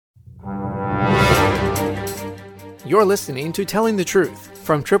You're listening to Telling the Truth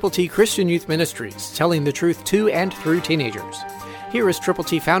from Triple T Christian Youth Ministries, telling the truth to and through teenagers. Here is Triple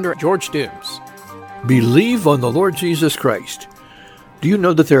T founder George Dooms. Believe on the Lord Jesus Christ. Do you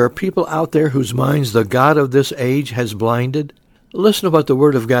know that there are people out there whose minds the God of this age has blinded? Listen to what the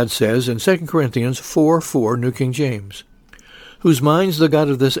Word of God says in 2 Corinthians 4:4, New King James. Whose minds the God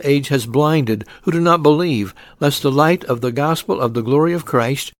of this age has blinded, who do not believe, lest the light of the gospel of the glory of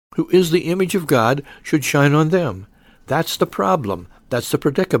Christ, who is the image of God, should shine on them. That's the problem. That's the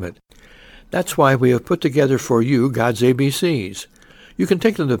predicament. That's why we have put together for you God's ABCs. You can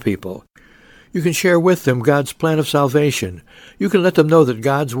take them to people. You can share with them God's plan of salvation. You can let them know that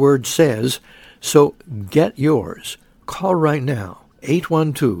God's Word says, so get yours. Call right now,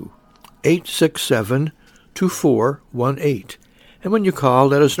 812-867-2418. And when you call,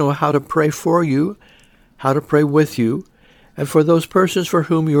 let us know how to pray for you, how to pray with you, and for those persons for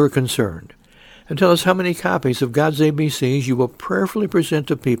whom you are concerned. And tell us how many copies of God's ABCs you will prayerfully present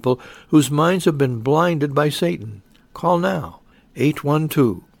to people whose minds have been blinded by Satan. Call now,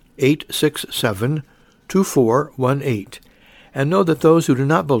 812-867-2418. And know that those who do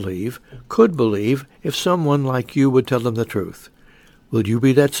not believe could believe if someone like you would tell them the truth. Will you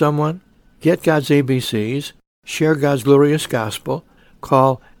be that someone? Get God's ABCs. Share God's glorious gospel.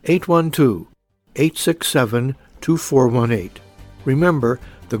 Call 812-867-2418. Remember,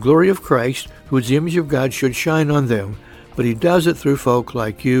 the glory of Christ, who is the image of God, should shine on them, but he does it through folk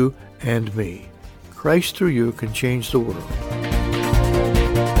like you and me. Christ through you can change the world.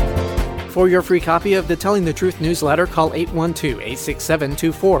 For your free copy of the Telling the Truth newsletter, call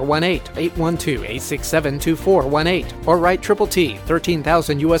 812-867-2418, 812-867-2418, or write Triple T,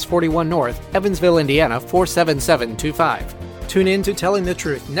 13,000 U.S. 41 North, Evansville, Indiana, 47725. Tune in to Telling the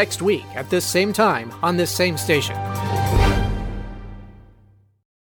Truth next week at this same time on this same station.